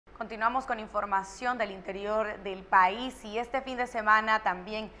Continuamos con información del interior del país y este fin de semana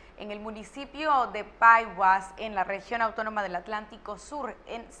también en el municipio de Paiwas, en la región autónoma del Atlántico Sur,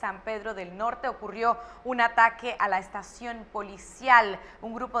 en San Pedro del Norte, ocurrió un ataque a la estación policial.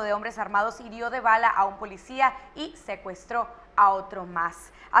 Un grupo de hombres armados hirió de bala a un policía y secuestró a otro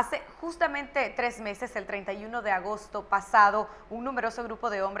más. Hace justamente 3 meses, el 31 de agosto pasado, un numeroso grupo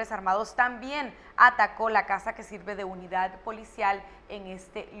de hombres armados también atacó la casa que sirve de unidad policial en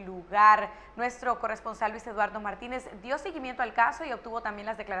este lugar. Nuestro corresponsal Luis Eduardo Martínez dio seguimiento al caso y obtuvo también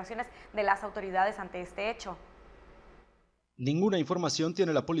las declaraciones de las autoridades ante este hecho. Ninguna información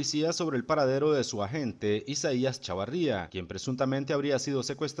tiene la policía sobre el paradero de su agente, Isaías Chavarría, quien presuntamente habría sido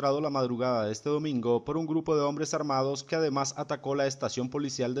secuestrado la madrugada de este domingo por un grupo de hombres armados que además atacó la estación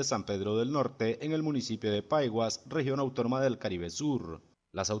policial de San Pedro del Norte en el municipio de Paiwas, región autónoma del Caribe Sur.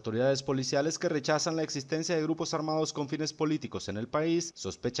 Las autoridades policiales, que rechazan la existencia de grupos armados con fines políticos en el país,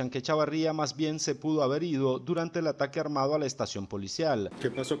 sospechan que Chavarría más bien se pudo haber ido durante el ataque armado a la estación policial. ¿Qué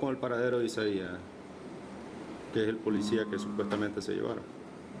pasó con el paradero de Isaías, que es el policía que supuestamente se llevaron?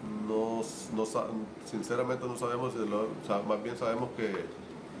 Sinceramente no sabemos, más bien sabemos que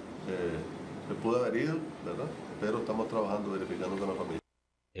se pudo haber ido, ¿verdad? Pero estamos trabajando, verificando con la familia.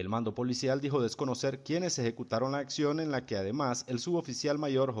 El mando policial dijo desconocer quiénes ejecutaron la acción, en la que además el suboficial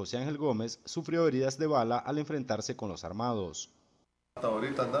mayor José Ángel Gómez sufrió heridas de bala al enfrentarse con los armados. Hasta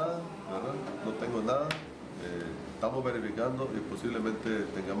ahorita nada, ¿verdad? No tengo nada. Estamos verificando y posiblemente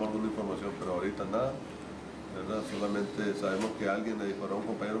tengamos alguna información, pero ahorita nada, ¿verdad? Solamente sabemos que alguien le disparó a un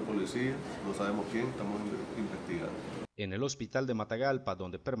compañero policía, no sabemos quién, estamos investigando. En el hospital de Matagalpa,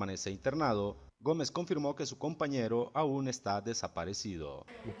 donde permanece internado, Gómez confirmó que su compañero aún está desaparecido.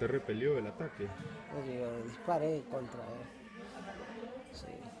 ¿Usted repelió el ataque? Yo disparé contra él. Sí.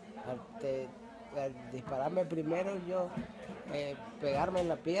 Al dispararme primero yo, pegarme en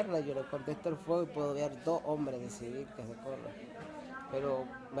la pierna, yo le contesto el fuego y puedo ver 2 hombres de civil que se corren. Pero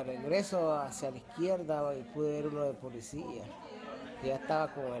me regreso hacia la izquierda y pude ver uno de policía. Y ya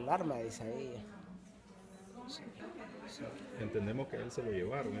estaba con el arma de Isaías. Sí. Entendemos que él se lo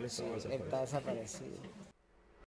llevaron, él estaba desaparecido. Él está desaparecido.